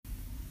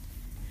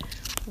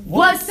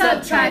What's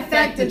up,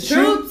 Trifecta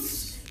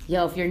Troops?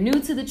 Yo, if you're new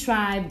to the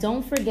tribe,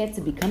 don't forget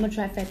to become a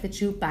Trifecta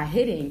Troop by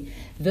hitting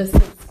the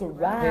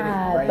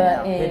subscribe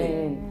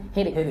button.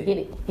 Hit it to the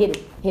beat. Hit it to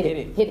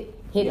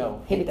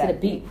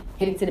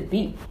the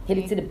beat. Hit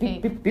it to the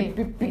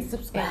beat.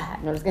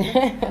 Subscribe. No, just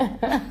kidding.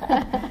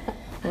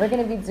 We're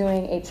going to be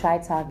doing a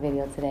Tri-Talk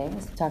video today.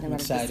 We're talking about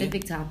a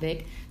specific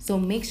topic. So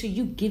make sure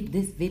you give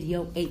this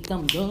video a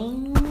thumbs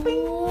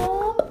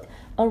up.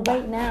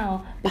 Right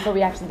now, before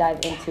we actually dive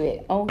into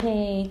it.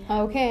 Okay.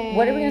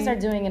 What are we going to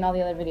start doing in all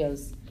the other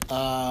videos?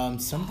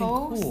 Something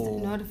Post cool.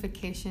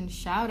 notification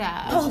shout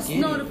out. Post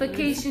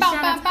notification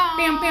shout out.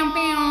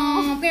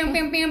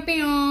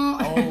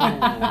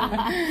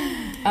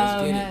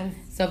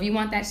 So if you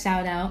want that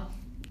shout out,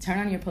 turn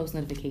on your post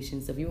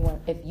notifications. So if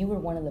you were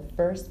one of the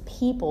first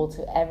people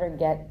to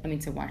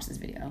watch this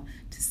video,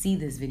 to see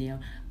this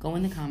video, go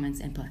in the comments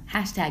and put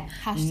hashtag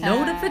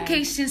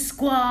notification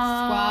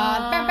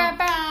squad.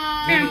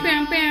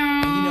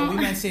 And, we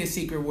might say a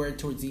secret word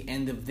towards the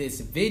end of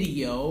this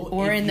video,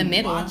 or in the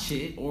middle, watch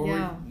it,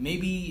 or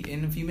maybe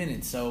in a few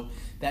minutes. So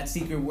that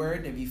secret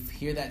word, if you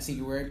hear that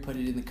secret word, put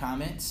it in the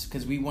comments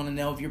because we want to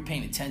know if you're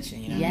paying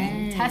attention. You know what I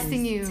mean?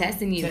 Testing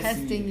you.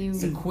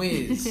 It's a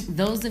quiz.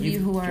 Those of you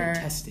who are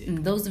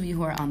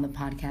on the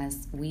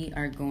podcast, we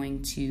are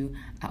going to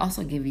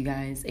also give you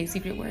guys a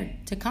secret word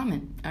to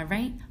comment. All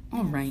right.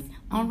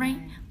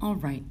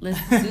 Let's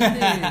do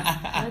this.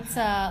 Let's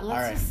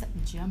just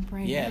jump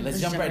right in. Yeah,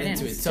 let's jump right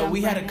into it. So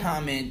we had a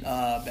comment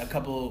a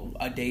couple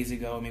of days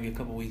ago, maybe a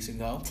couple weeks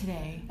ago.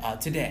 Today.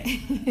 But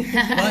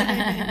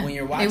when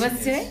you're watching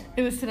this...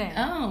 It was today.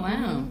 Oh,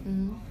 wow.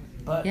 Mm-hmm.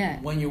 But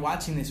when you're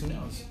watching this, who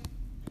knows?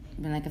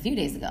 Been like a few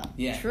days ago.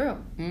 Yeah.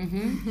 True.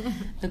 Mm-hmm.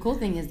 The cool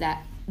thing is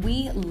that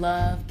we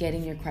love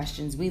getting your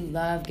questions. We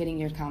love getting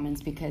your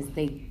comments because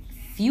they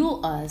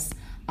fuel us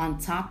on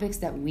topics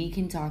that we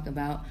can talk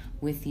about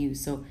with you.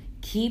 So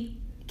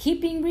keep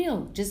being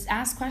real. Just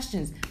ask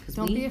questions.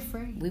 Don't be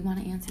afraid. We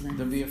want to answer them.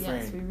 Don't be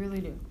afraid. Yes, we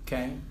really do.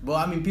 Okay. Well,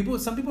 I mean,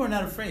 some people are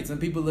not afraid. Some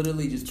people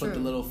literally just put the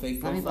little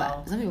fake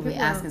profile. Some people be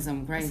asking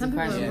some crazy questions.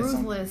 Some people are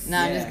ruthless. No,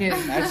 I'm just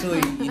kidding.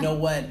 Actually, you know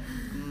what?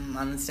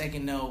 On the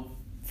second note,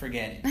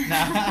 forget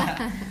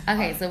it.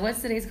 Okay, so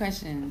what's today's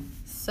question?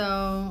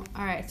 So,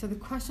 all right. So the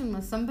question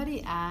was,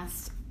 somebody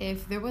asked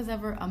if there was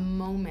ever a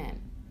moment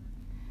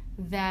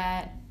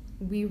that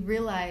we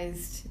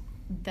realized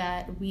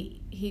that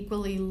we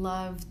equally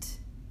loved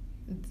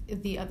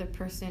the other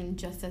person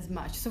just as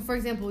much. So, for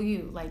example,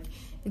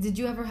 did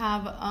you ever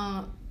have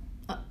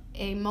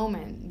a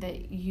moment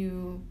that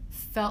you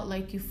felt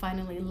like you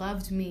finally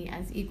loved me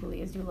as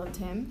equally as you loved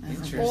him?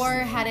 Or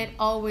had it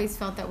always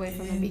felt that way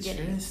from the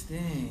beginning?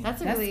 Interesting.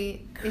 That's a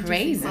really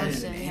crazy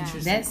question.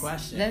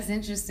 Question. That's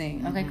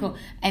interesting. Okay, cool.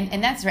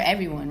 And that's for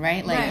everyone,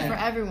 right? For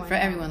everyone. For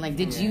everyone. Like,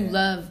 did you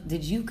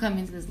come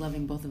into this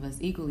loving both of us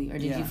equally, or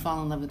did you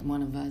fall in love with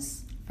one of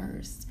us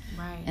first?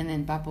 Right. And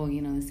then Papo,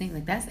 the same.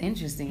 Like, that's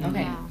interesting.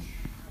 Okay. Yeah.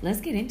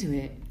 Let's get into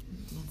it.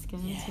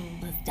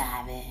 Let's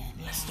dive in.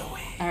 Let's do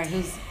it. All right,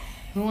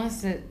 who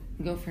wants to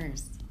go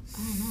first? I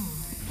don't know.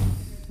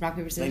 Rock,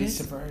 paper, scissors?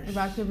 Ladies first.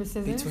 Rock, paper,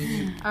 scissors? Between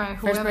you. All right,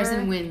 First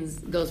person wins,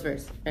 goes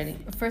first. Ready?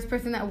 First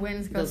person that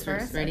wins goes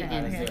first. Ready?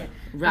 Okay.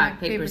 Rock,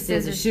 paper,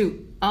 scissors,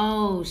 shoot.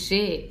 Oh,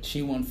 shit.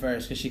 She won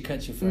first because she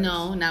cut you first.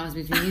 No, now it's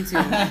between you two.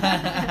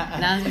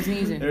 Now it's between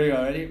you two. There we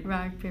go. Ready?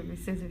 Rock, paper,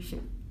 scissors,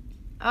 shoot.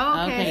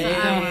 Okay.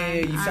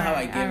 Hey, you saw how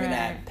I gave her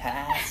that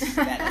pass,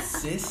 that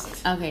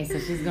assist? Okay, so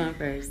she's going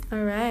first.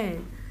 All right.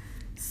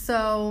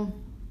 So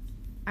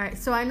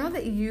I know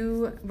that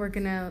you were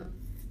going to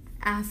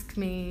ask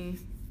me...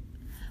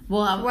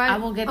 Well, I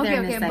will get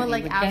there in a second. But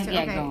like after,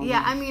 go.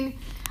 Yeah, I mean,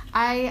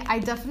 I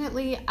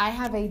definitely, I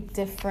have a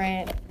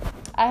different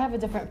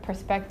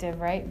perspective,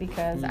 right?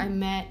 Because I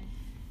met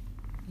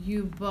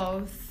you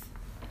both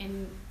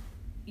in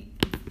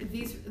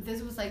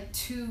this was like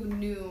two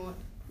new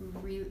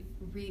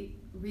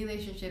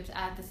relationships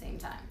at the same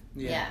time.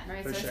 Yeah.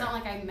 Right? So it's not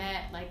like I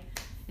met,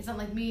 it's not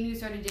like me and you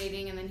started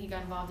dating and then he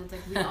got involved. It's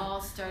like we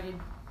all started,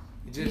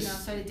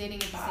 started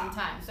dating at the same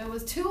time. So it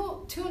was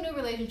two new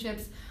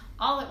relationships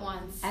all at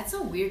once. That's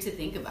so weird to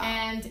think about.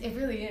 And it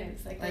really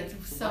is. Like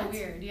so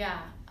weird. Yeah.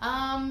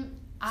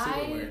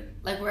 Weird.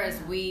 Like, whereas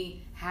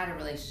we had a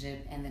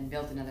relationship and then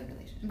built another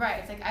relationship. Right.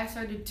 It's like I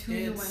started two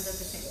new ones at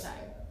the same time.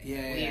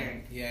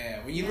 Weird.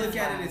 Yeah. When you look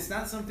at it, it's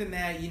not something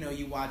that,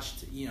 you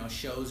watched,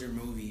 shows or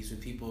movies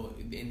with people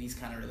in these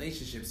kind of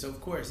relationships. So,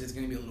 of course, it's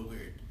going to be a little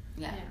weird.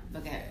 Yeah.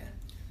 Okay.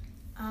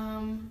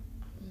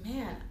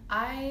 Man,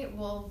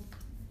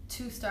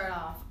 to start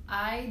off,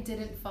 I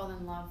didn't fall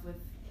in love with,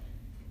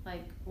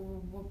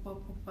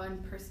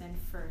 one person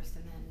first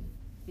and then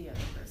the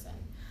other person.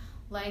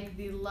 Like,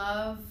 the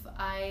love,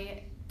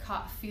 I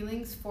caught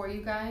feelings for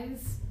you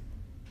guys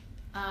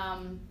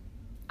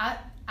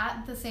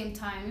at the same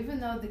time, even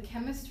though the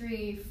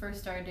chemistry first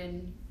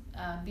started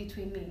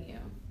between me and you,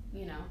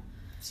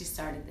 She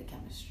started the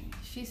chemistry.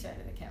 She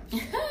started the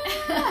chemistry.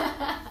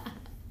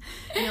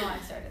 I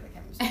started the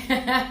chemistry.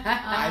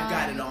 I've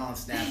got it all on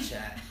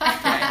Snapchat.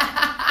 Okay.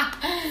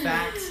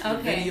 Facts. The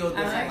video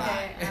doesn't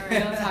lie. All right. We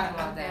don't talk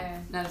about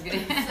that. No, I'm just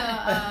kidding.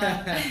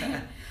 So,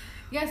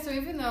 yeah, so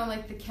even though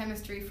like the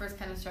chemistry first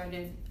kind of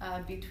started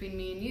between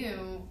me and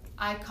you,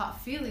 I caught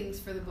feelings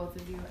for the both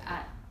of you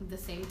at the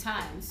same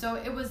time. So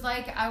it was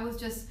like I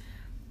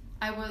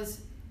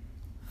was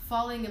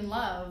falling in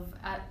love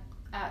at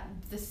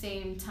the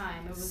same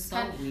time. It was So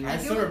kind of, weird. I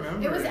still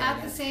remember. it was at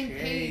the That's same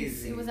crazy.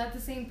 pace. It was at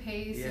the same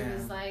pace. Yeah. It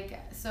was like,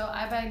 so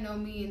I by no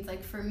means,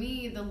 like for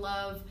me, the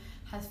love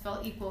has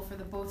felt equal for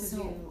the both of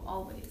you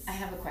always. I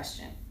have a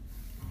question.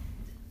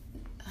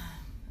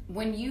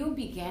 When you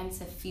began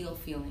to feel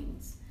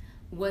feelings,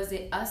 was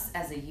it us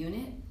as a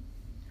unit?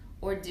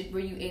 Or were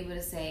you able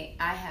to say,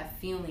 I have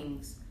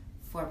feelings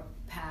for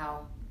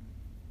Pau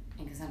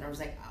and Cassandra? Or was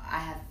like, I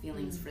have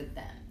feelings for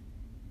them?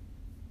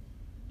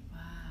 Wow.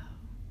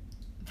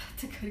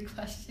 That's a good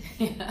question.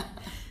 Yeah.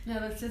 No,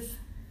 that's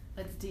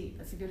deep.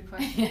 That's a good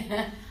question.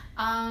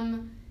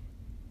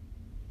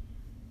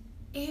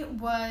 It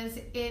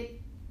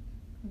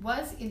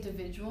was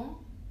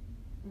individual,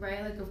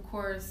 right? Like, of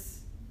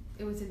course,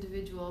 it was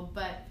individual,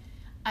 but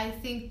I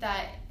think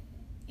that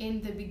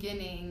in the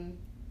beginning,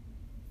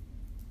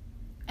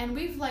 and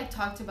we've like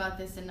talked about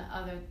this in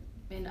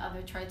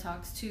other Tri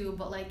Talks too,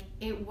 but like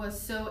it was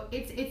so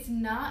it's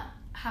not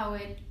how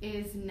it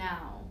is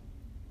now,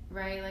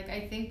 right? Like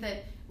I think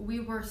that we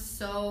were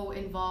so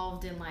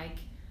involved in like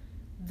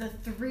the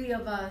three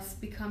of us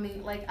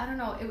becoming like, I don't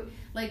know, it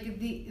like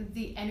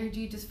the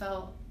energy just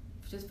felt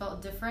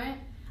different.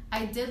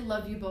 I did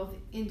love you both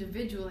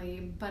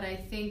individually, but I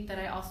think that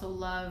I also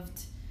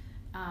loved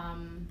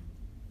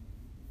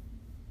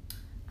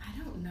I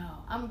don't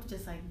know. I'm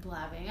just like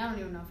blabbing. I don't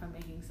even know if I'm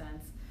making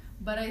sense.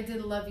 But I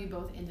did love you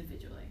both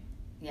individually.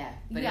 Yeah.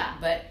 But Yeah.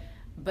 But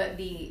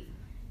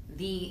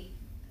the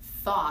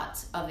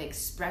thought of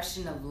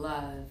expression of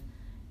love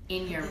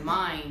in your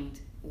mind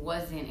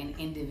wasn't an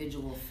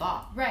individual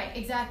thought. Right,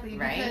 exactly.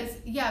 Right?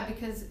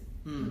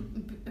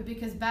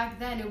 Because back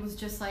then it was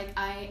just like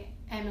I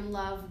am in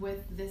love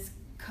with this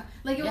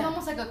like it was Yeah.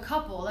 almost like a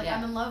couple. Like Yeah.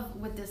 I'm in love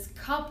with this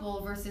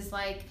couple versus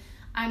like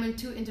I'm in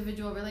two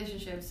individual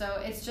relationships.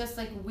 So it's just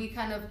like we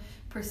kind of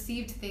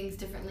perceived things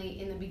differently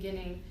in the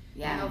beginning,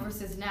 Yeah. you know,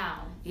 versus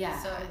now.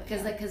 Yeah. So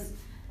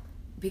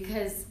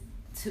Because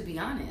to be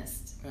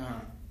honest,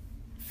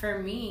 for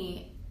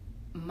me,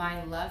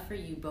 my love for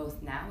you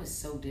both now is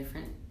so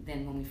different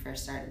than when we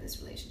first started this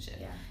relationship.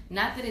 Yeah.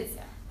 Not that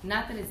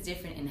it's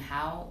different in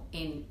how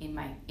in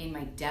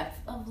my depth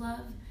of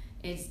love.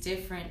 It's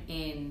different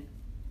in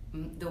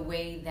the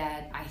way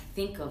that I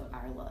think of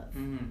our love.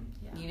 Mm-hmm.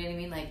 Yeah. You know what I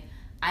mean? Like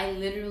I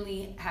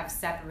literally have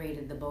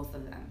separated the both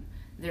of them.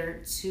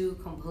 They're two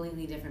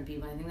completely different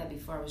people. I think that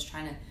before I was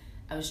trying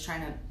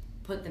to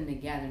put them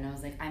together, and I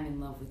was like, I'm in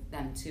love with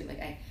them too.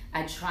 Like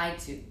I tried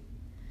to,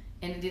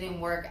 and it didn't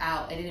work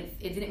out. It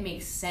didn't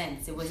make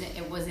sense. It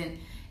wasn't.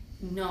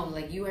 No,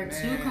 like you are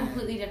two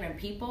completely different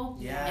people,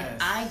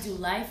 and I do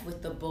life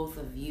with the both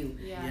of you,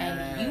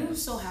 and you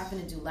so happen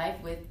to do life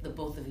with the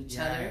both of each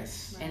other,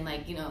 and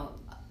like you know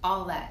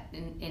all that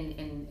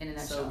in a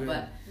nutshell. So good.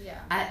 But Yeah.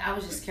 I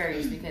was just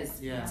curious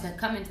because Yeah. to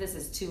come into this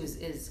as two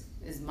is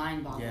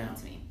mind boggling Yeah.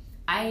 to me.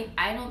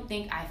 I don't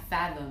think I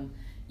fathom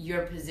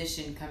your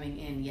position coming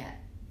in yet.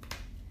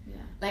 Yeah.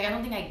 Like I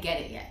don't think I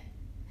get it yet.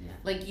 Yeah.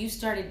 Like you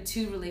started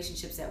two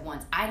relationships at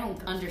once. I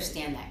don't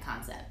understand that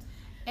concept.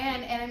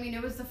 And I mean,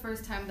 it was the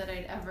first time that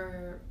I'd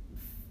ever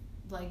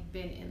like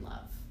been in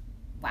love.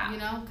 Wow. You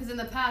know, because in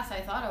the past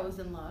I thought I was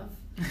in love.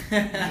 You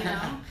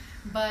know,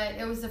 but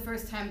it was the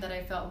first time that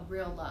I felt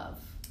real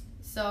love.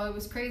 So it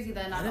was crazy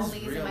that not What does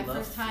only is it real my love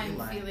first time feel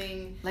like?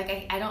 feeling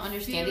Like I don't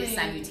understand it Feeling-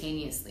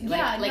 simultaneously.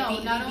 Yeah, Like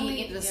no, not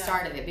only- the yeah.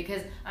 start of it,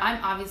 because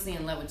I'm obviously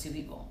in love with two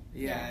people.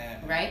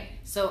 Yeah. Right?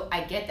 So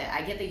I get that.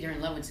 I get that you're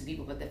in love with two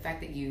people, but the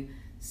fact that you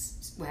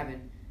what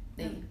happened?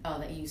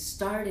 That you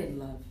started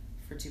love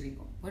for two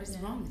people. What is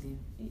wrong with you?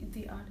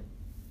 the odd.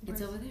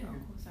 It's over there. Oh,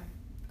 cool. Sorry.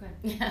 Go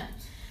ahead.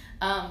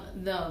 Yeah.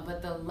 No,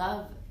 but the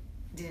love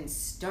didn't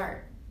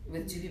start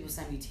with two people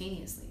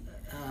simultaneously.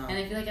 And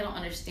I feel like I don't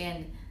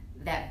understand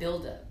that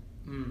buildup.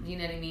 You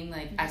know what I mean?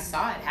 Like I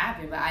saw it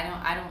happen, but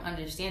I don't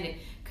understand it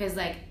because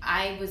like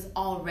I was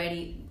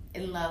already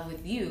in love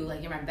with you,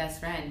 like you're my best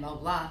friend, blah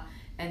blah,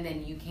 and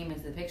then you came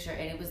into the picture,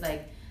 and it was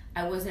like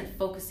I wasn't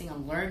focusing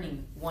on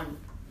learning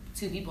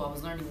two people. I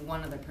was learning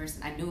one other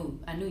person. I knew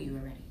you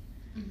already.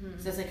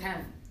 So it's like kind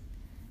of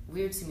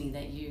weird to me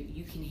that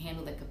you can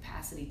handle the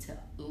capacity to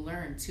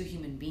learn two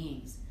human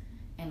beings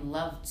and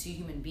love two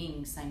human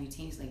beings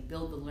simultaneously, like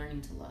build the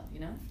learning to love, you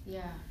know?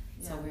 Yeah.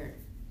 So weird.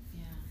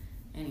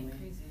 Yeah. Anyway.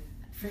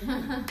 Crazy.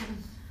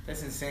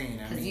 That's insane.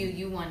 I Because mean,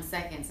 you won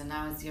second, so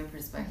now it's your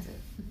perspective.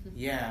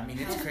 yeah, I mean,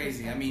 it's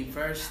crazy. I mean,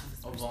 first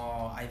of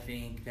all, I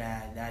think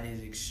that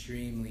is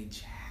extremely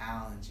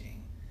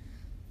challenging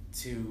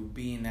to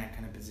be in that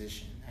kind of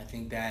position.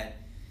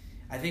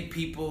 I think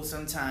people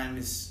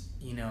sometimes,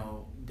 you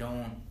know,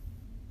 don't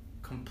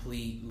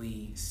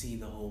completely see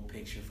the whole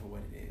picture for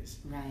what it is.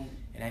 Right.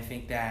 And I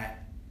think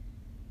that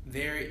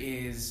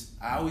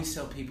I always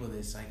tell people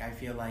this, like, I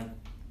feel like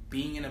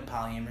being in a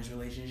polyamorous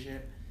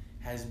relationship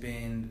has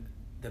been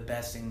the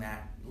best thing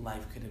that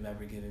life could have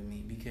ever given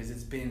me, because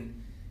it's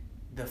been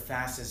the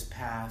fastest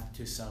path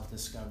to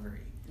self-discovery.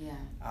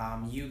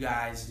 Yeah. You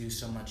guys do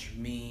so much for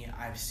me.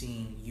 I've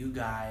seen you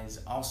guys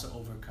also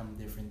overcome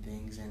different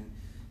things, and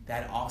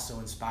that also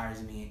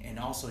inspires me, and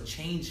also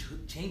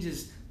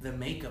changes the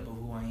makeup of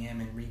who I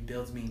am and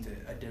rebuilds me into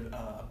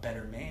a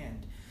better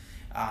man.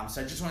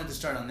 So I just wanted to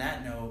start on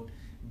that note,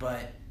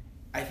 but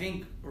I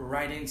think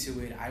right into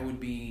it, I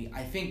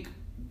think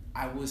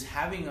I was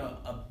having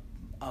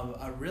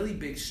a really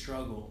big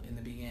struggle in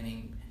the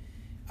beginning,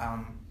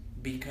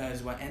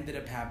 because what ended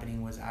up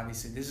happening was,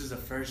 obviously this is the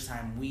first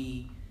time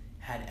we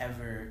had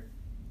ever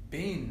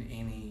been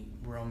in a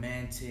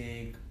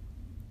romantic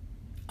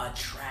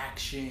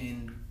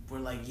attraction. We're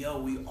like, yo,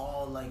 we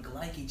all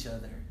like each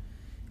other,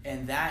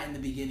 and that in the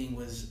beginning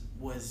was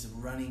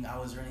running. I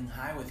was running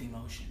high with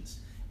emotions.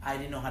 I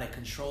didn't know how to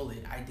control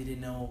it.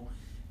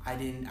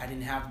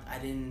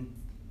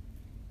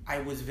 I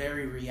was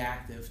very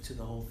reactive to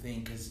the whole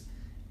thing, because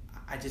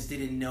I just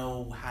didn't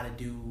know how to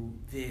do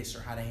this or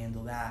how to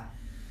handle that.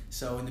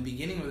 So in the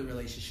beginning of the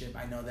relationship,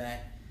 I know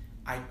that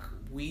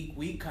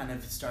we kind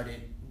of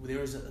started. There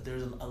was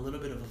a little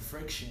bit of a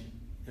friction.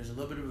 There's a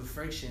little bit of a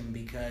friction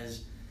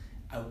because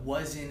I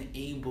wasn't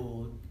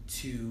able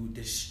to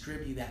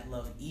distribute that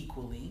love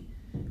equally,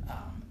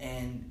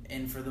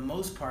 and for the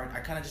most part, I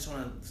kind of just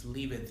want to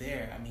leave it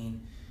there. I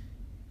mean,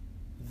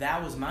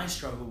 that was my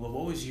struggle, but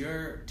what was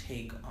your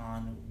take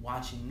on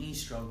watching me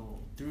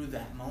struggle through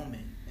that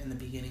moment in the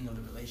beginning of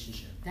the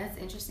relationship? That's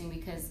interesting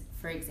because,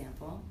 for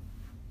example,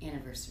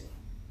 anniversary.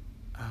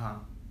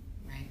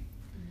 Right?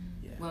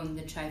 Yeah. When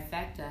the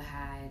Trifecta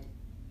had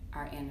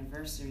our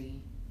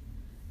anniversary,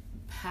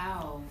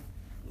 how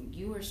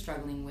you were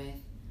struggling with,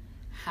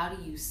 how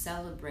do you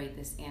celebrate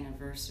this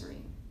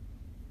anniversary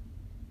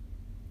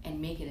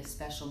and make it a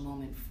special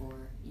moment for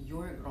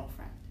your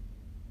girlfriend?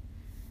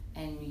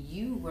 And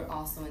you were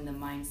also in the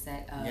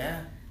mindset of,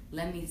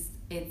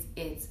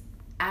 it's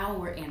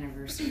our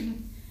anniversary.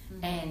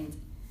 And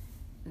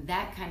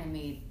that kind of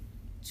made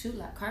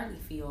Carly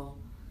feel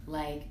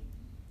like,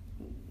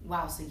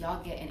 wow, so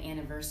y'all get an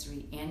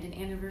anniversary and an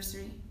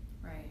anniversary?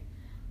 Right.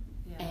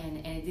 Yeah.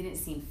 And it didn't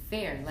seem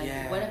fair.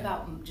 Like, what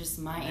about just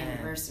my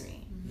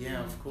anniversary?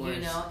 Yeah, of course.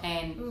 You know,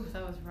 and ooh,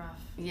 that was rough.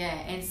 Yeah,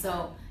 and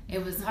so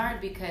it was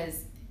hard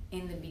because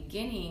in the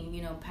beginning,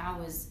 you know, Pao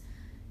was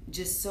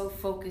just so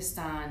focused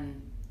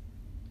on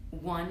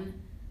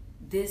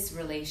this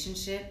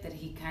relationship that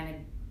he kind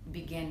of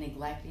began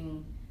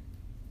neglecting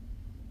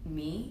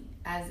me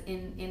as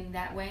in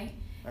that way,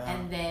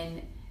 and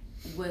then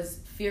was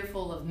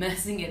fearful of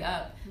messing it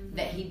up,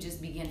 that he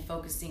just began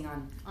focusing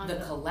on the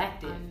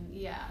collective.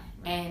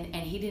 And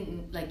he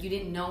didn't, like, you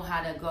didn't know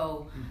how to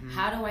go,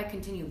 how do I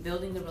continue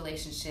building the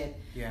relationship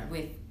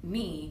with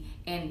me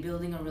and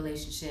building a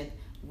relationship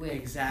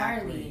with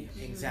Carly?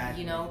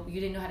 Exactly. You know, you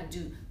didn't know how to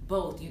do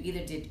both. You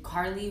either did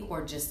Carly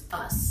or just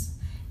us.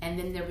 And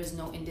then there was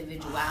no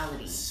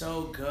individuality.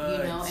 So good.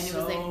 You know, and it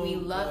was like, we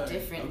love good.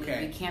 differently.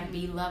 Okay. We can't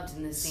be loved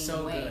in the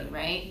same way, good.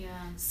 right? Yeah.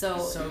 So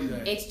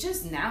good. It's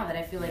just now that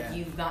I feel like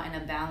you've gotten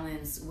a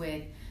balance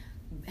with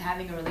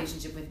having a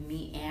relationship with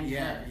me and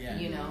her. Yeah.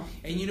 You know?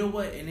 And you know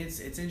what? And it's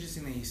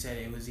interesting that you said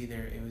it was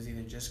either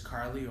just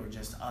Carly or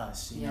just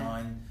us, you know?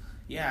 And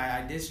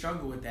I did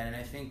struggle with that, and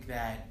I think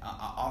that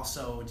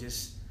also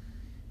just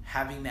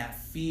having that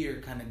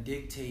fear kind of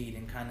dictate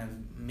and kind of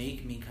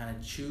make me kind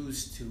of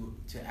choose to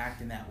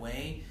act in that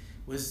way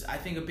was, I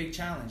think, a big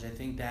challenge. I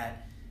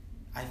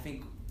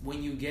think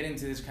when you get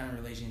into this kind of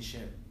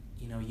relationship,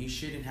 you know, you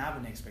shouldn't have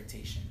an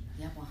expectation.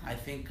 Yeah, well, I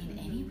think in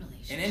any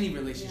relationship. In any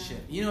relationship.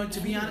 Yeah. You know, to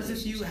be honest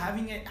with you,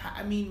 having it,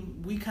 I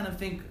mean, we kind of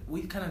think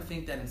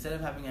that instead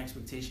of having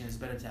expectation, it's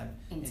better to have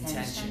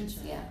intentions.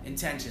 Yeah.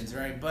 Intentions,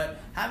 right? But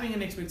having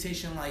an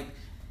expectation like,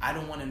 I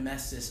don't want to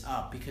mess this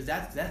up, because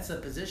that's the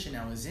position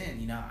I was in.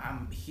 You know,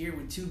 I'm here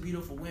with two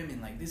beautiful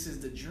women. Like, this is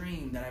the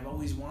dream that I've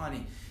always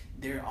wanted.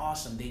 They're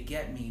awesome. They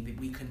get me.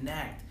 We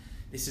connect.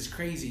 This is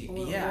crazy.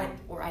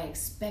 Or I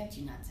expect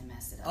you not to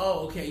mess it up.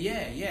 Oh, okay.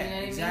 Yeah. You know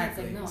what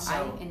Exactly. I mean? It's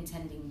like, no, I'm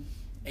intending.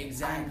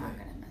 Exactly. I'm not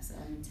gonna mess it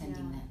up. I'm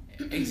intending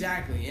that.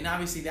 Exactly. And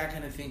obviously that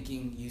kind of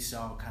thinking you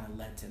saw kind of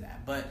led to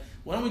that. But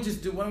why don't we do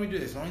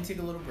this? Why don't we take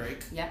a little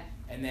break? Yep.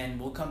 And then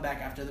we'll come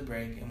back after the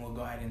break, and we'll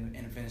go ahead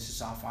and finish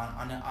this off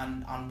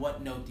on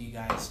what note do you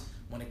guys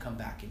want to come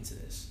back into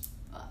this?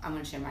 I'm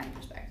going to share my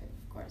perspective,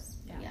 of course.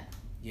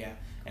 Yeah.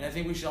 And I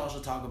think we should also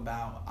talk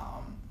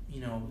about,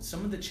 you know,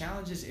 some of the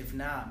challenges, if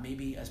not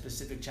maybe a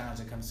specific challenge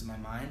that comes to my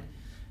mind,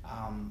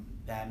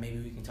 that maybe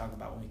we can talk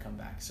about when we come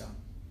back. So,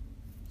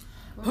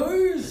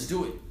 peace. Let's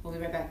do it. We'll be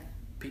right back.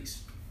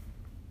 Peace.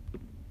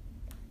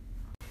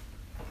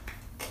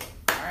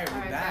 All right,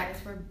 back.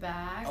 Guys, we're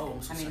back. Oh,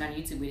 I'm so sorry. On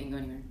YouTube we didn't go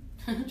anywhere.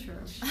 True.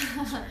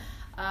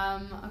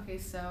 Okay,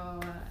 so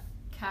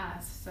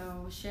Cass,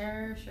 so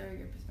share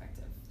your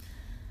perspective.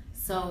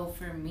 So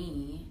for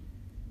me,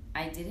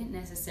 I didn't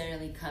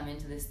necessarily come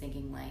into this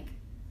thinking like,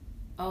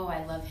 oh,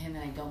 I love him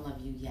and I don't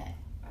love you yet.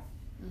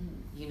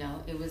 You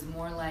know, it was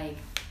more like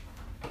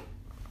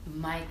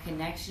my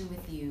connection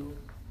with you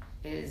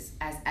is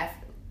as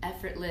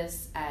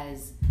effortless,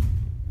 as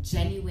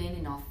genuine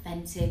and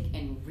authentic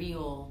and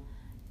real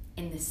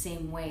in the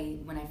same way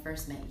when I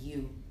first met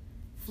you.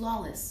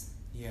 Flawless.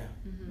 Yeah.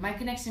 Mm-hmm. My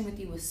connection with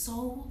you was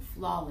so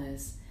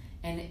flawless,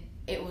 and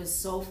it was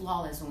so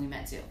flawless when we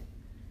met too.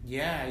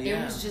 Yeah.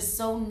 It was just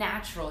so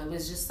natural. It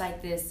was just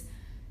like this.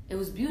 It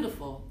was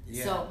beautiful.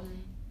 Yeah. So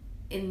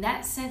in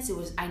that sense,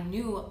 I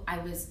knew I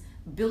was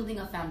building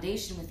a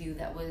foundation with you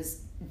that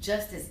was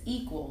just as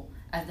equal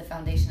as the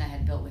foundation I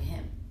had built with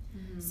him.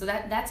 Mm-hmm. So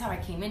that's how I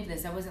came into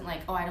this. I wasn't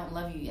like, oh, I don't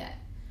love you yet.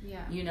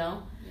 Yeah. You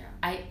know?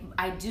 Yeah.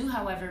 I do,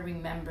 however,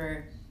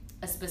 remember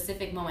a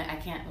specific moment. I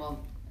can't,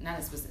 well, not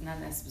as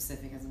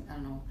specific as, I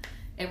don't know.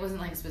 It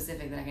wasn't like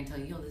specific that I can tell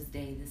you, this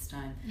day, this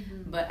time.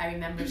 Mm-hmm. But I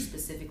remember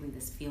specifically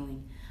this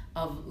feeling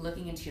of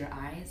looking into your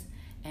eyes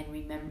and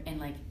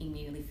like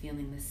immediately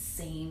feeling the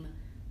same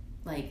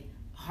like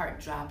heart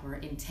drop or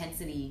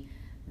intensity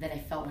that I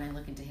felt when I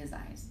look into his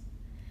eyes.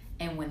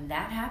 And when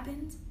that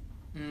happened,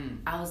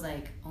 I was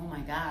like, oh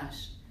my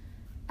gosh,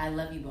 I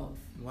love you both.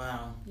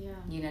 Wow. Yeah.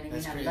 You know what I mean?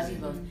 That's crazy. I love you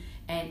both.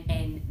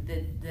 And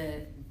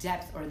the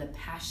depth or the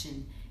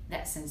passion,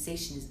 that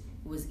sensation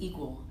was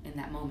equal in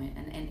that moment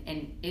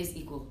and is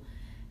equal.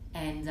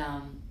 And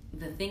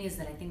the thing is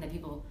that I think that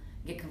people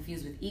get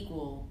confused with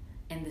equal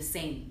and the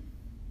same.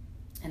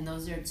 And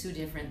those are two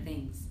different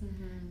things,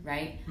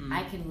 right?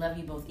 I can love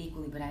you both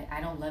equally, but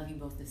I don't love you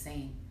both the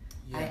same.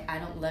 Yeah. I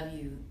don't love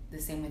you the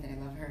same way that I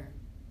love her.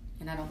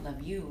 And I don't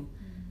love you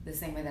the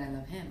same way that I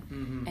love him.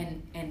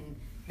 Mm-hmm. And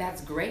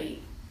that's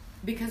great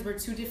because we're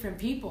two different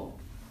people.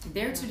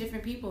 They're two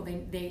different people.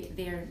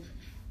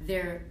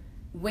 Their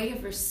way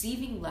of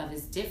receiving love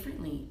is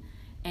differently.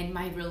 And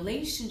my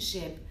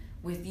relationship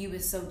with you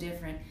is so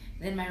different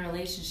than my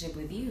relationship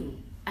with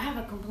you. I have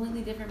a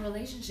completely different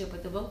relationship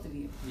with the both of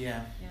you.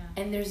 Yeah.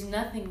 And there's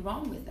nothing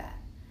wrong with that.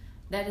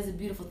 That is a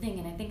beautiful thing.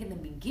 And I think in the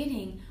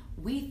beginning,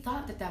 we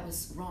thought that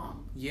was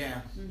wrong.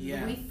 Yeah.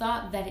 Yeah. We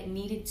thought that it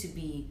needed to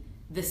be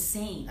the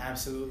same.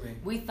 Absolutely.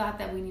 We thought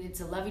that we needed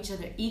to love each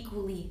other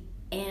equally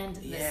and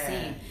the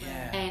same.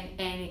 Yeah.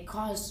 And it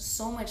caused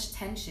so much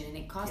tension and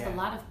it caused a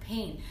lot of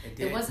pain.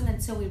 It wasn't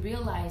until we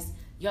realized,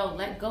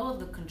 let go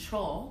of the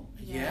control.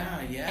 Yeah.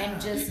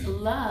 And just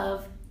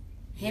love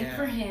him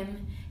for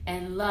him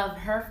and love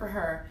her for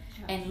her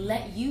and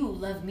let you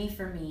love me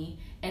for me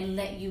and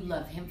let you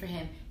love him for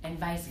him and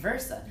vice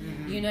versa.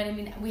 Mm-hmm. You know what I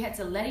mean? We had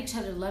to let each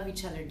other love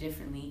each other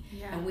differently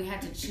and we had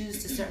to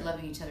choose to start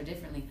loving each other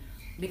differently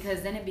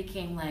because then it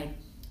became like,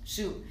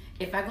 shoot,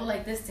 if I go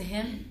like this to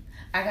him,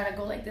 I gotta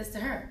go like this to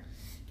her.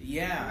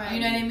 Yeah. Right.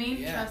 You know what I mean?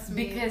 Yeah. Trust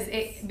me. Because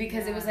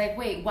it was like,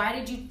 wait, why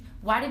did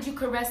you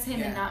caress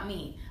him and not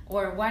me?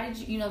 Or why did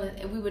you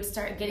we would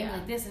start getting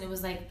like this and it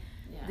was like,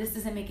 this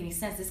doesn't make any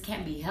sense. This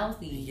can't be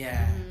healthy.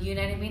 Yeah. Mm-hmm. You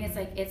know what I mean?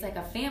 It's like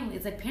a family.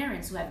 It's like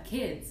parents who have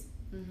kids.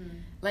 Mm-hmm.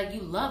 Like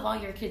you love all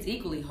your kids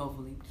equally,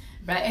 hopefully,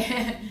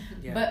 right?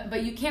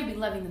 But you can't be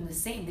loving them the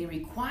same. They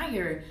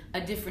require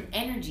a different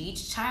energy.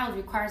 Each child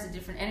requires a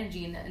different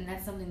energy, and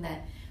that's something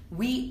that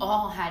we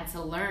all had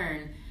to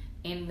learn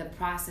in the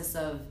process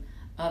of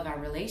our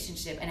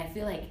relationship. And I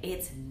feel like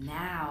it's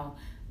now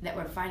that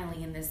we're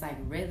finally in this like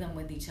rhythm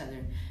with each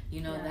other.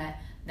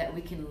 That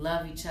we can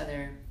love each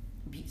other.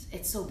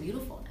 It's so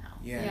beautiful now.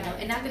 Yeah.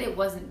 And not that it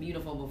wasn't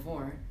beautiful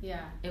before.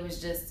 Yeah. It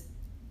was just,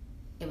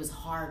 it was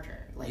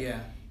harder. Like, It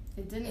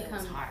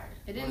was hard.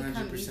 It didn't 100%.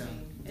 come easy.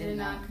 It did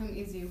not come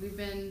easy. We've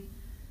been,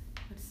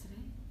 what's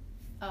today?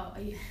 Oh,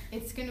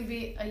 it's going to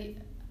be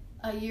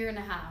a year and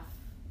a half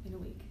in a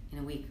week. In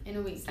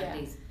a week. 7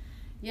 days.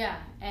 Yeah.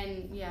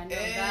 And that,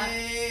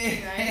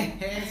 right?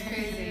 It's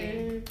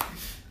crazy.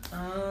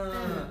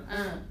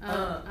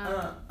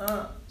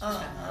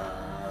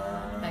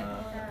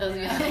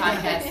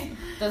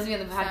 Those of you on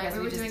the podcast,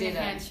 Sorry, we just did a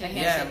handshake.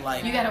 Yeah,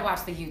 like you gotta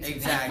watch the YouTube.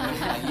 Exactly.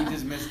 Like, you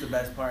just missed the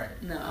best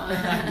part. No.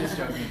 I'm just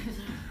joking.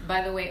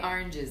 By the way,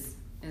 oranges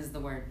is the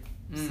word.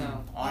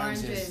 So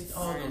oranges.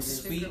 Oh, Oranges.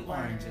 those sweet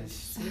oranges.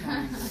 Sweet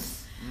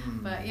oranges.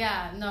 But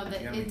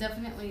it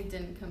definitely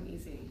didn't come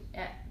easy.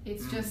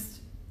 It's just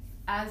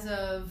as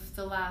of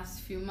the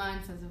last few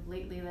months, as of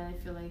lately, that I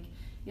feel like,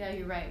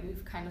 you're right.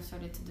 We've kind of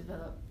started to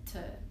develop,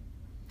 to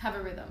have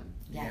a rhythm.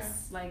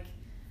 Yes. Like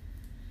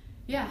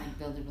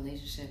build a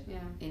relationship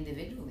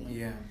individually.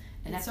 Yeah.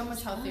 And it's so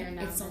much healthier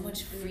now. It's so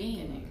much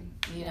freeing.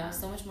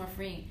 So much more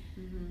freeing.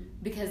 Mm-hmm.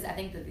 Because I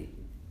think that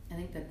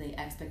the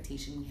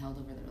expectation we held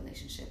over the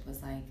relationship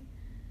was like,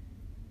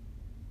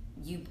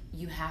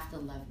 you have to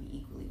love me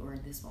equally or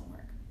this won't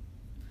work.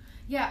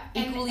 Yeah,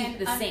 equally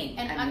the same,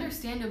 and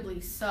understandably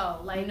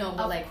so. Like, no,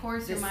 but of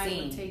course your mind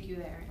would take you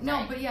there. Right.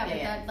 No, but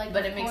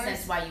but it makes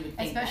sense why you would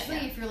think especially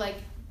that, if you're like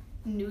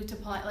new to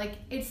Poly. Like,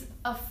 it's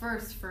a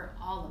first for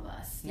all of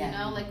us. You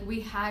know, like we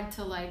had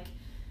to like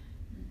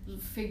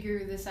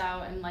figure this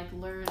out and like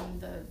learn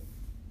the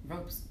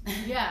ropes.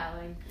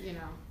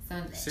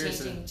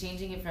 So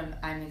changing it from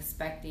I'm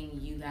expecting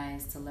you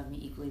guys to love me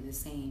equally the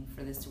same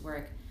for this to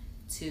work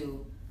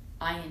to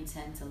I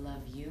intend to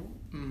love you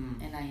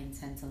and I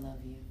intend to love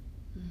you.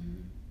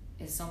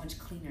 It's so much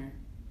cleaner.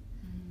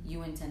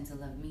 You intend to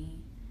love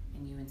me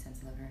and you intend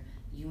to love her.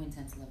 You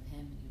intend to love him,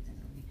 and you intend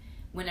to love me.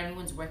 When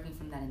everyone's working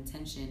from that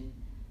intention,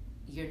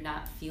 you're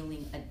not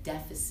feeling a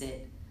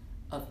deficit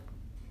of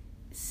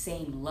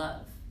same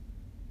love.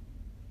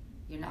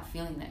 You're not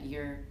feeling that.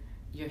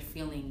 You're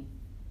feeling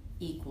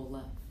equal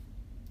love.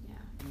 Yeah.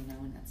 You know,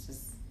 and that's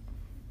just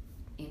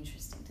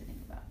interesting to think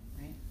about,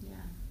 right? Yeah.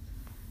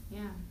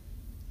 Yeah.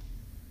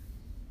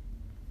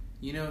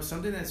 You know,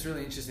 something that's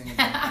really interesting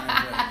about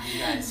kind of what you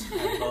guys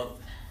have both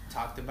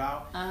talked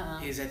about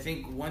is, I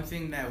think one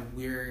thing that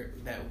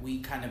we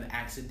kind of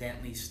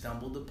accidentally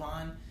stumbled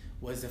upon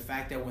was the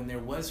fact that when there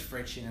was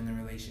friction in the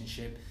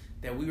relationship,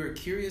 that we were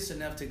curious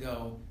enough to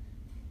go,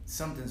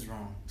 something's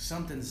wrong,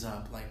 something's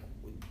up. Like,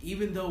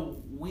 even though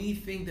we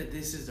think that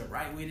this is the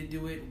right way to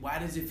do it, why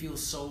does it feel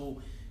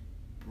so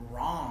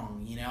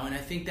wrong? You know, and I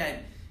think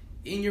that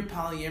in your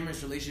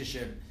polyamorous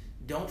relationship,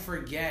 don't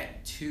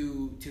forget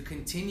to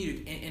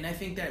continue. And I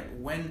think that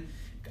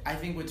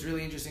what's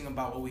really interesting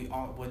about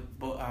what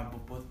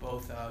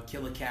both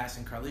Killer Cass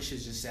and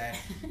Carlicious just said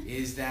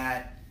is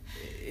that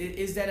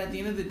at the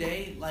end of the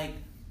day, like,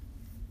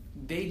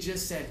 they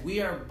just said, we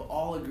are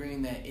all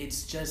agreeing that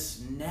it's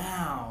just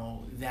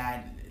now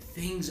that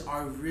things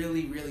are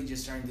really, really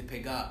just starting to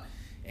pick up.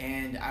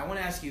 And I want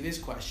to ask you this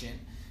question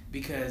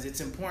because it's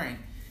important,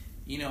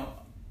 you know,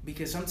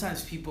 because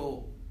sometimes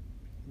people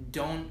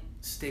don't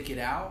stick it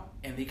out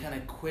and they kind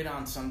of quit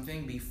on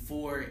something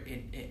before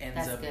it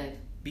ends up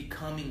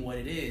becoming what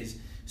it is.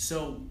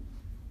 So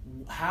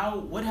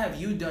what have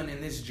you done in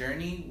this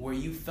journey where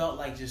you felt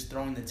like just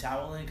throwing the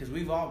towel in? Because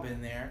we've all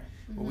been there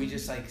where we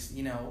just, like,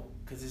 you know,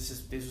 because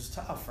this was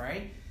tough,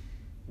 right?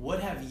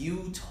 What have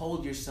you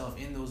told yourself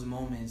in those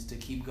moments to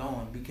keep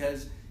going?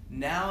 Because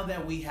now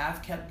that we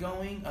have kept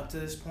going up to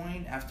this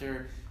point,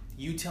 after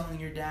you telling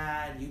your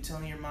dad, you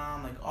telling your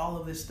mom, like, all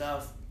of this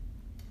stuff,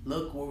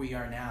 look where we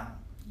are now.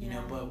 You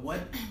know,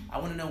 but I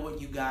want to know what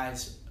you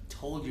guys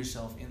told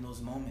yourself in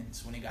those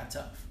moments when it got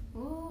tough.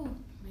 Ooh,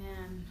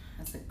 man.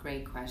 That's a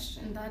great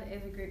question. That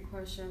is a great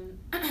question.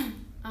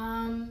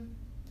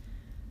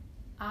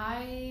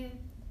 I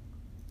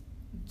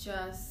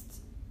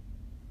just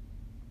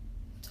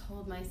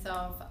told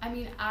myself, I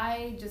mean,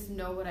 I just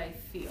know what I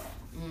feel.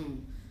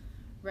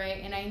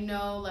 Right? And I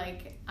know,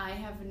 like, I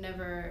have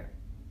never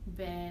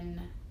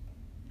been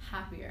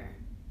happier.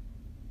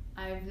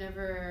 I've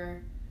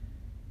never...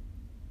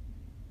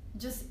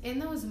 Just in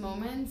those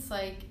moments,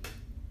 like,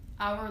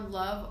 our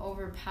love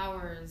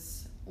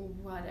overpowers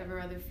whatever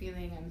other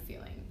feeling I'm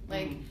feeling.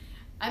 Like,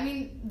 I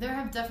mean, there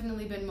have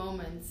definitely been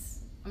moments,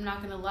 I'm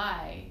not gonna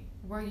lie,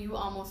 where you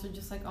almost are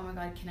just like, oh my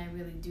God, can I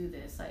really do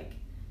this? Like,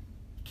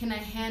 can I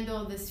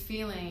handle this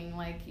feeling?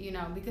 Like, you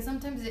know, because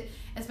sometimes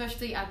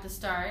especially at the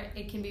start,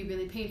 it can be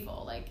really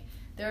painful. Like,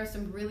 there are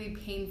some really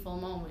painful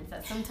moments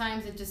that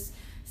sometimes it just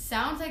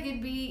sounds like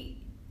it'd be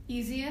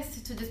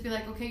easiest to just be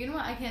like, okay, you know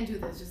what, I can't do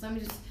this. Just let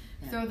me just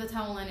throw the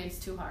towel in. It's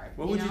too hard.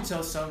 What would you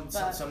tell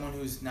someone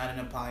who's not in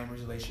a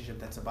polyamorous relationship,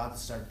 that's about to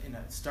start in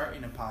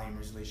a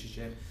polyamorous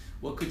relationship?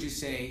 What could you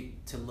say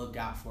to look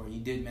out for?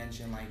 You did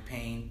mention, like,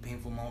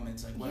 painful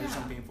moments. Like, what are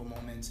some painful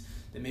moments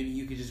that maybe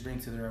you could just bring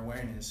to their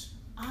awareness?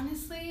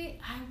 Honestly,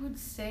 I would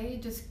say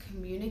just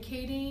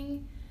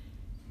communicating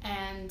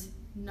and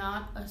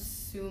not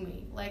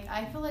assuming. Like,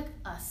 I feel like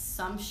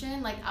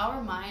assumption, like,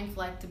 our minds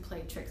like to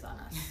play tricks on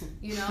us.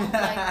 You know,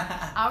 like,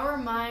 our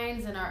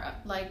minds and our,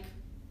 like,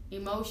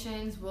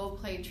 emotions will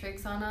play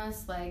tricks on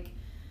us. Like,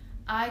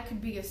 I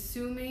could be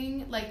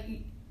assuming, like,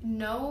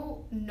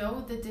 know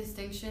the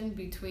distinction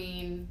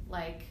between,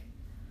 like,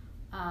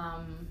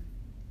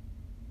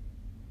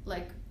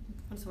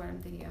 what's the word I'm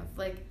thinking of?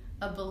 Like,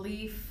 a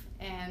belief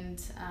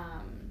and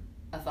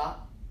a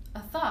thought.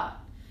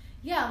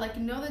 Yeah, like,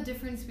 know the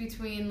difference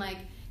between, like,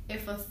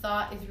 if a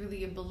thought is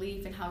really a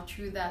belief and how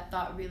true that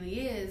thought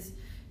really is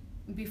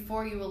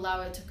before you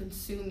allow it to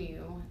consume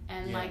you.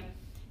 And like,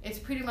 it's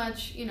pretty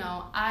much, you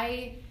know,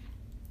 I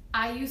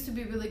used to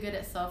be really good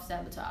at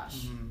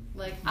self-sabotage.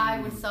 Like,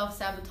 I would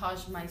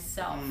self-sabotage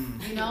myself.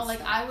 You know,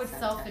 like, I would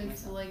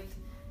self-inflict...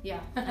 Yeah,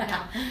 I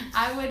know.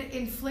 I would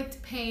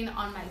inflict pain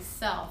on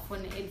myself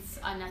when it's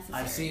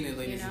unnecessary. I've seen it,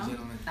 ladies and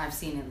gentlemen. I've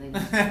seen it,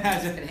 ladies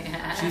and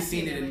gentlemen. She's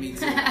seen it in me,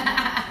 too.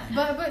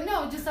 But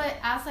no, just like,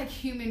 as, like,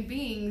 human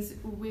beings,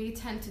 we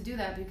tend to do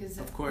that because...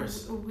 Of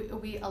course.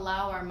 We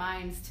allow our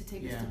minds to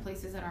take us to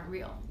places that aren't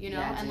real, you know?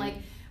 And, like,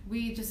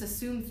 we just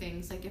assume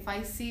things. Like, if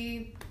I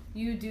see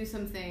you do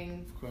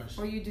something, of course,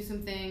 or you do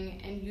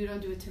something and you don't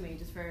do it to me,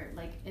 just for,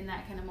 like, in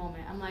that kind of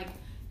moment, I'm like,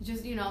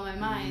 just, you know, my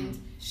mind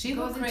she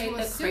goes into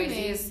the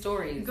craziest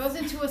stories. Goes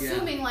into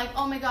assuming like,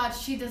 oh my God,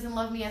 she doesn't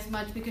love me as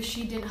much because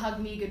she didn't hug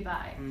me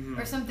goodbye,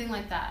 or something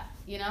like that.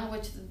 You know,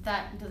 which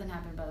that doesn't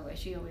happen, by the way.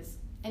 She always,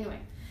 anyway.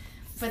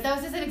 But that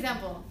was just an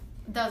example.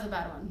 That was a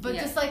bad one. But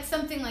just like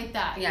something like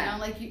that. You know,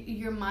 like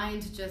your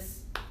mind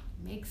just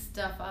makes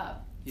stuff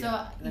up.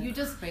 So you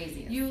just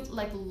you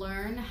like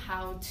learn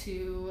how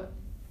to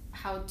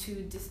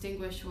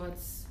distinguish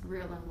what's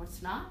real and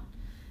what's not,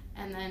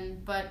 and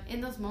then but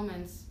in those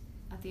moments,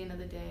 at the end of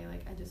the day,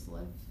 like, I just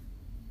live.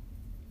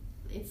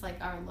 it's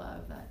like our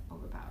love that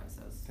overpowers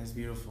those. That's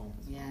beautiful.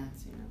 Yeah.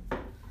 Moments, you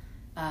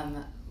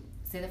know.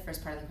 Say the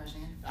first part of the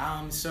question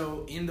again.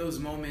 So in those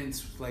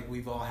moments, like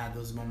we've all had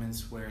those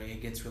moments where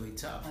it gets really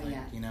tough. Oh, like,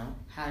 yeah. you know.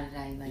 How did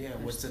I like? Yeah.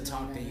 push What's the through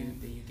talk that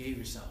whatever? you gave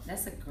yourself?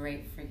 That's a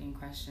great freaking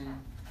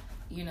question.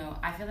 You know,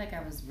 I feel like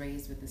I was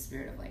raised with the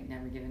spirit of like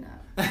never giving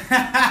up.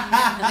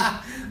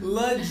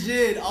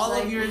 Legit, all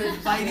Like- of your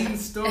fighting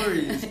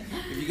stories.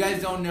 If you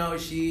guys don't know,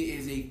 she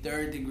is a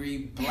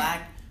 3rd-degree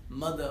black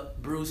mother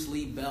Bruce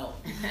Lee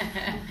belt.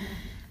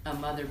 A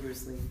mother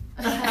Bruce Lee.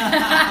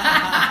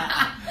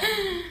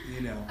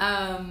 You know.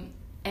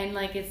 And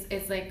like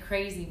it's like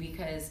crazy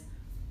because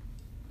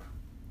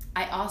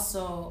I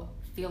also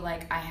feel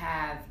like I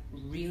have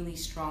really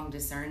strong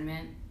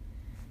discernment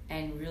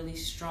and really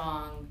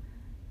strong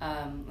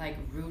like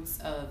roots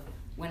of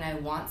when I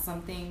want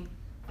something,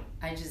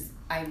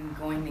 I'm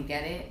going to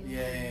get it. Yeah.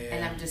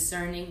 And I'm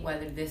discerning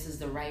whether this is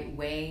the right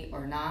way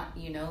or not,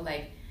 you know,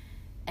 like,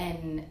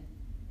 and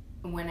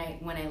when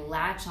I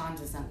latch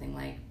onto something,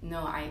 like,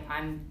 no,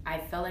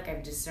 I felt like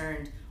I've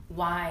discerned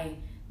why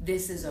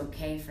this is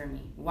okay for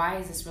me. Why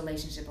is this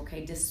relationship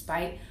okay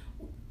despite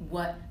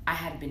what I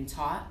had been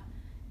taught?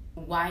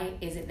 Why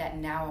is it that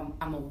now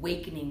I'm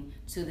awakening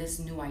to this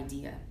new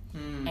idea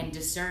and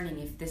discerning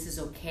if this is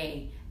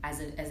okay as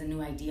a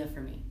new idea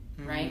for me,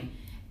 right?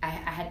 I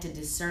had to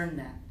discern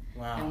that.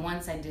 Wow. And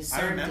once I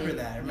discerned I remember it,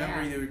 that. I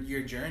remember yeah.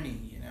 your journey,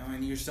 you know,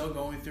 and you're still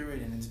going through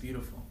it, and it's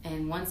beautiful.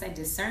 And once I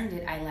discerned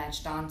it, I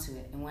latched onto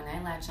it. And when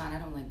I latch on, I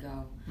don't let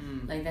go.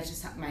 Like that's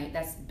just how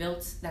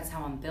that's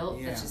how I'm built.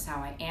 Yeah. That's just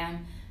how I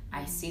am.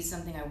 I see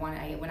something I want.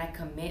 When I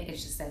commit,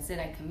 it's just that's it.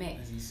 I commit.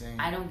 As he's saying.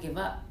 I don't give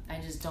up. I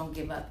just don't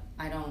give up.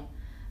 I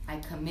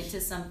commit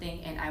to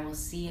something and I will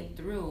see it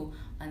through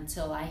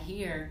until I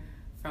hear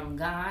from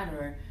God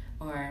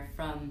or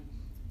from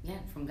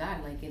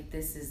God, like if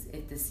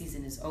the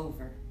season is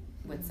over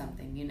with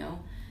something, you know?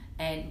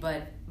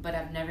 But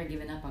I've never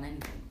given up on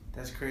anything.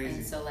 That's crazy.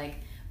 And so like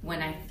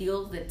when I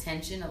feel the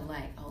tension of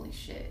like, holy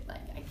shit,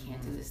 like I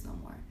can't do this no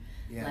more.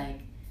 Yeah.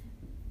 Like,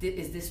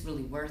 is this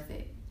really worth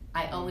it?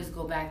 I always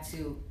go back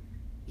to,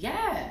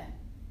 yeah,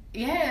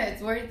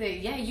 it's worth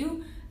it. Yeah,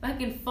 you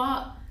fucking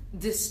fought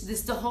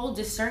the whole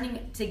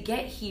discerning to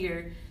get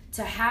here,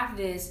 to have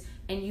this,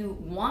 and you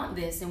want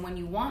this, and when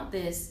you want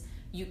this,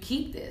 you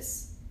keep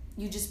this.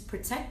 You just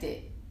protect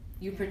it.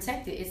 You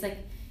protect it. It's like,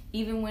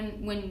 even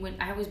when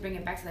I always bring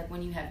it back to like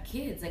when you have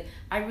kids, like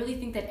I really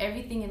think that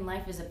everything in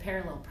life is a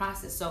parallel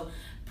process. So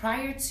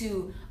prior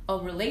to a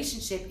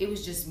relationship, it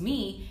was just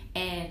me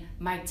and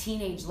my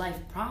teenage life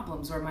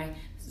problems or my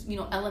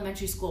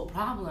elementary school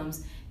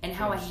problems, and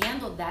how I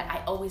handled that.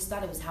 I always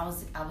thought it was how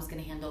I was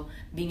going to handle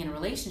being in a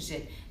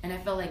relationship, and I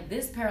felt like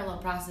this parallel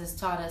process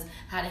taught us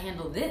how to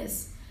handle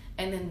this,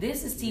 and then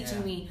this is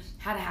teaching me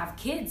how to have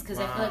kids, because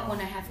I feel like when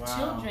I have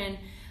children,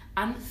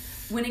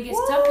 when it gets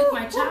tough with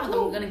my child,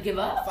 I'm gonna give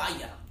up.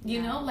 Fire.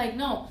 You know, like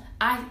no,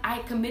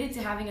 I committed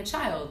to having a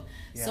child.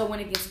 Yeah. So when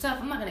it gets tough,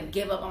 I'm not gonna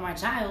give up on my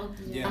child.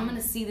 Yeah. I'm gonna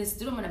see this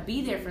through. I'm gonna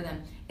be there for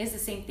them. It's the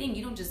same thing.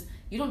 You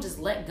don't just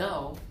let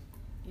go.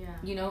 Yeah.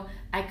 You know,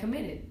 I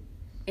committed.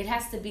 It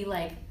has to be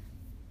like,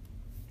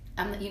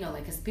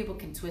 because people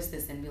can twist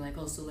this and be like,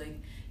 oh, so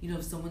like,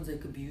 if someone's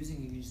like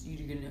abusing you,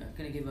 you're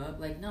gonna give up.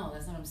 Like, no,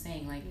 that's not what I'm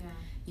saying. Like,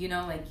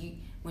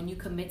 when you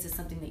commit to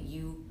something that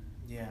you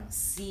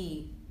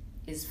see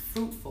is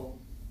fruitful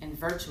and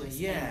virtuous.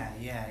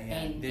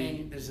 And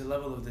there's a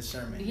level of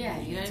discernment. Yeah,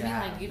 you know what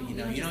I mean?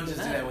 Like you don't just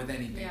do that with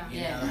anything.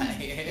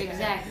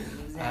 Exactly.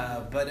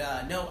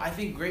 But no, I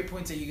think great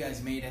points that you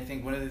guys made. I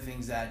think one of the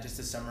things that, just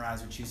to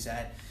summarize what you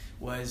said,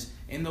 was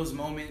in those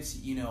moments,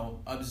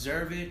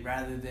 observe it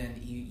rather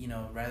than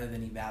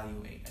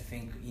evaluate. I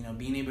think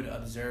being able to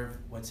observe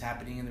what's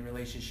happening in the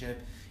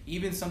relationship,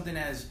 even something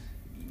as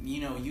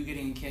you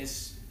getting a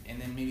kiss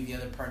and then maybe the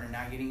other partner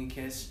not getting a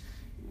kiss.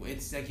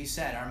 It's like you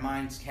said, our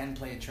minds can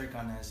play a trick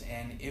on us,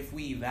 and if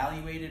we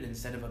evaluate it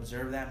instead of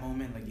observe that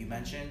moment, like you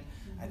mentioned,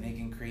 I think it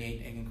can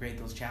create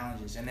those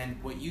challenges. And then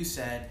what you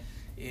said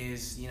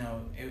is,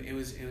 it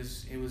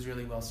was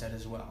really well said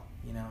as well.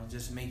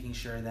 Just making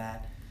sure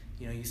that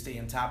you stay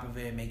on top of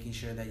it, making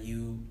sure that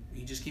you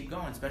just keep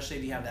going, especially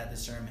if you have that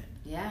discernment.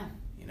 Yeah.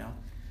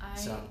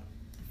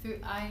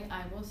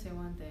 I will say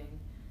one thing.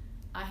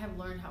 I have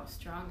learned how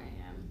strong I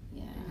am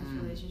in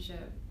this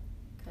relationship.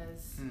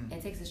 Because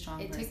it takes a strong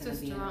person.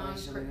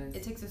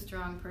 It takes a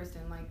strong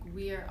person. Like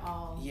we are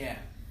all. Yeah.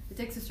 It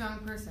takes a strong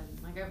person.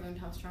 Like I've learned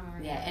how strong I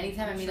am. Yeah.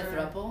 Anytime I meet a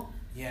throuple.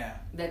 Yeah.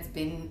 That's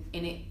been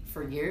in it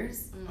for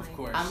years. Of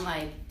course. I'm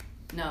like,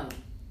 no.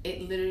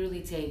 It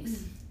literally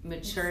takes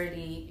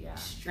maturity,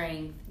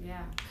 strength,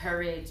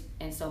 courage,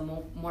 and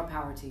so more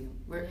power to you.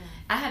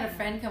 I had a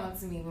friend come up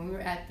to me when we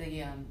were at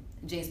the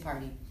Jay's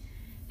party,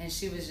 and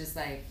she was just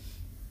like,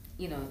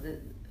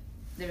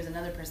 there was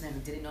another person who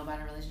didn't know about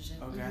our relationship,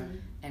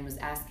 and was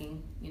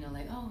asking,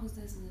 like, oh, who's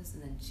this and this,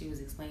 and then she was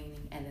explaining,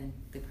 and then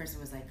the person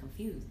was like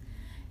confused,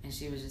 and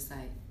she was just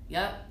like,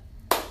 yep,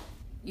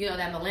 you know,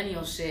 that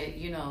millennial shit,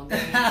 you know, they're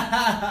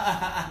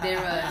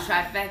a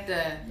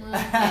trifecta.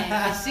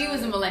 And she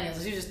was a millennial,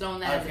 so she was just throwing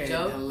that as a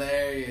joke.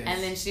 Hilarious.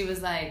 And then she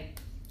was like,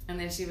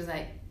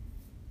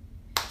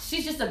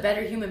 she's just a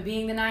better human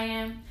being than I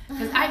am,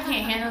 because I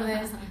can't handle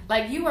this.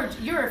 Like, you're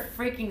a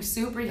freaking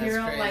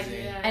superhero. Like,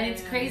 and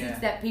it's crazy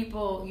that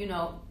people, you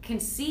know,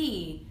 can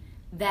see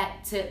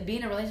that to be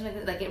in a relationship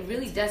like that, like, it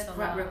really does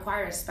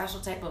require a special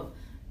type of,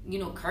 you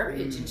know,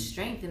 courage and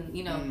strength, and,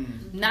 you know,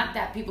 not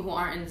that people who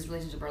aren't in this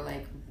relationship are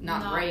like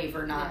not brave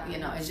or not, you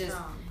know, it's just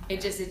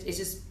it's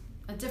just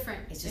a different.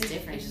 It's just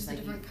different. It's just like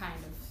a different kind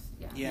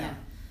of. Yeah.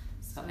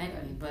 So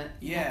anyway, but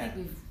yeah, I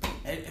think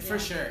we've for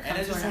sure. And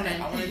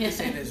I wanted to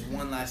say this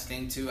one last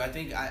thing too. I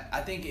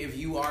think if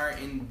you are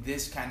in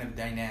this kind of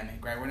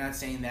dynamic, right? We're not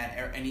saying that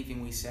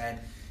anything we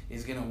said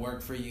is gonna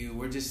work for you.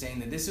 We're just saying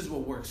that this is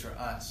what works for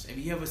us. If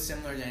you have a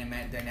similar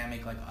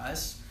dynamic like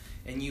us,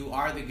 and you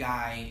are the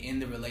guy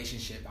in the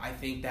relationship, I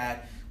think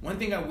that one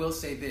thing I will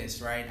say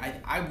this, right?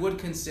 I would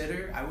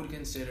consider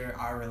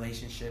our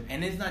relationship,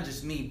 and it's not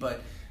just me,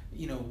 but,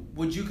 you know,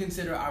 would you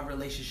consider our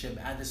relationship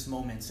at this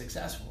moment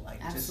successful?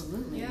 Like,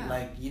 absolutely,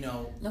 like, you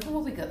know, look at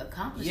what we could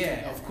accomplish. Yeah,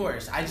 together. of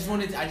course. I just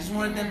wanted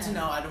them to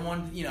know. I don't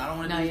want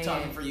to do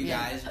talking for you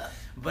guys.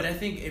 But I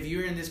think if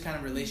you're in this kind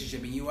of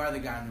relationship and you are the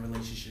guy in the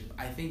relationship,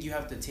 I think you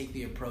have to take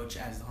the approach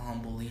as the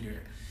humble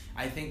leader.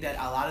 I think that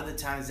a lot of the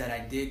times that I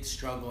did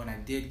struggle and I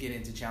did get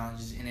into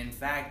challenges, and in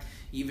fact,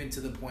 even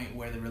to the point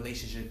where the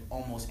relationship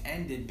almost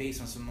ended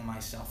based on some of my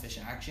selfish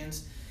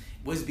actions,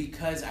 was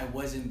because I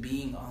wasn't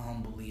being a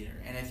humble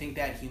leader. And I think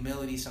that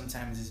humility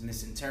sometimes is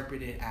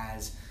misinterpreted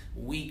as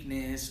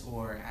weakness,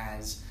 or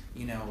as,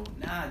 you know,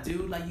 nah,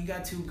 dude, like, you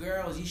got 2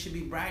 girls, you should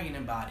be bragging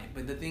about it.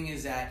 But the thing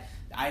is that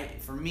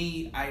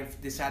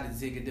I've decided to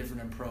take a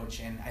different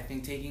approach, and I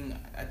think taking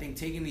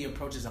the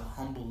approach as a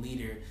humble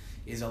leader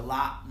is a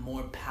lot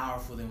more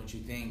powerful than what you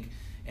think.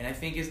 And I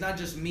think it's not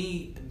just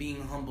me being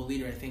a humble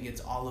leader. I think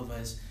it's all of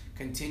us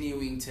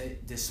continuing to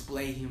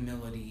display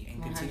humility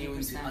and continuing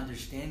 100%. To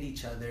understand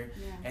each other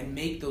and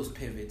make those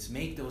pivots,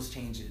 make those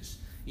changes.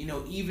 You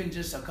know, even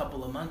just a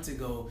couple of months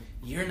ago,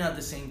 you're not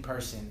the same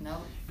person.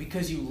 No.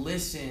 Because you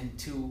listened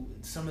to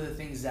some of the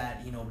things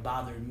that, you know,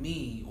 bothered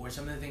me, or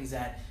some of the things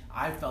that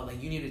I felt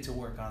like you needed to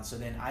work on, so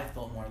then I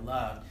felt more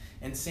loved.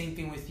 And same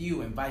thing with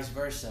you, and vice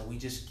versa. We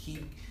just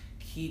keep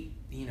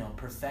you know,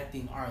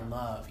 perfecting our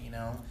love, you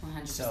know.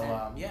 100%. So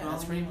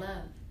that's pretty much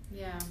love.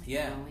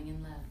 Yeah. Growing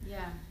in love.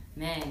 Yeah.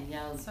 Man,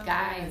 yo, So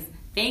guys,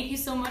 thank you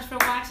so much for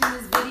watching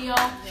this video.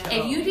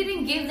 If you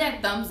didn't give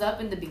that thumbs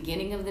up in the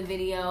beginning of the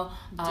video,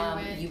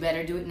 you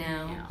better do it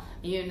now.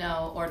 You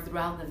know, or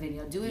throughout the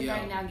video. Do it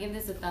right now. Give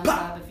this a thumbs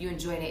up if you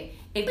enjoyed it.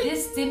 If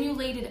this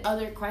stimulated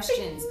other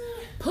questions,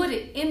 put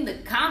it in the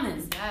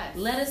comments. Yes.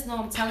 Let us know.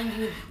 I'm telling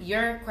you,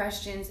 your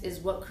questions is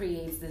what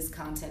creates this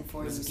content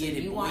for you. So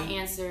if you want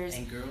answers,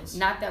 and girls.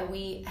 Not that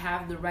we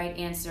have the right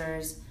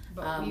answers,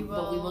 but we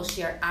will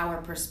share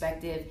our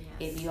perspective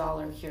if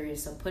y'all are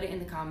curious. So put it in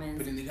the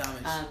comments.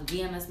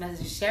 DM us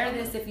messages. Share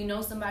this if you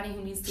know somebody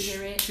who needs to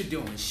hear it. What you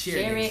doing?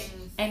 Share it.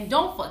 And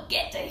don't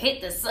forget to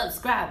hit the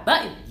subscribe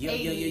button. Yeah.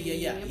 And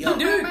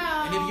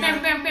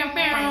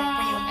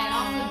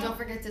also don't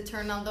forget to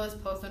turn on those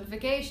post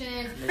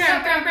notifications.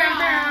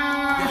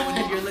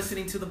 If you're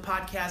listening to the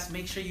podcast,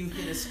 make sure you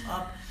hit us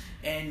up.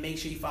 And make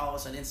sure you follow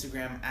us on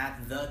Instagram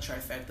at The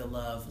Trifecta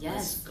Love. Yes.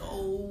 Let's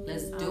go.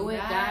 Let's do it,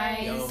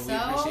 guys. Yo, we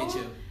appreciate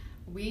you.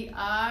 We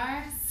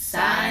are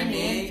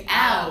signing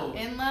out.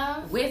 In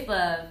love. With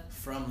love.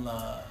 From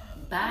love.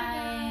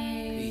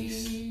 Bye.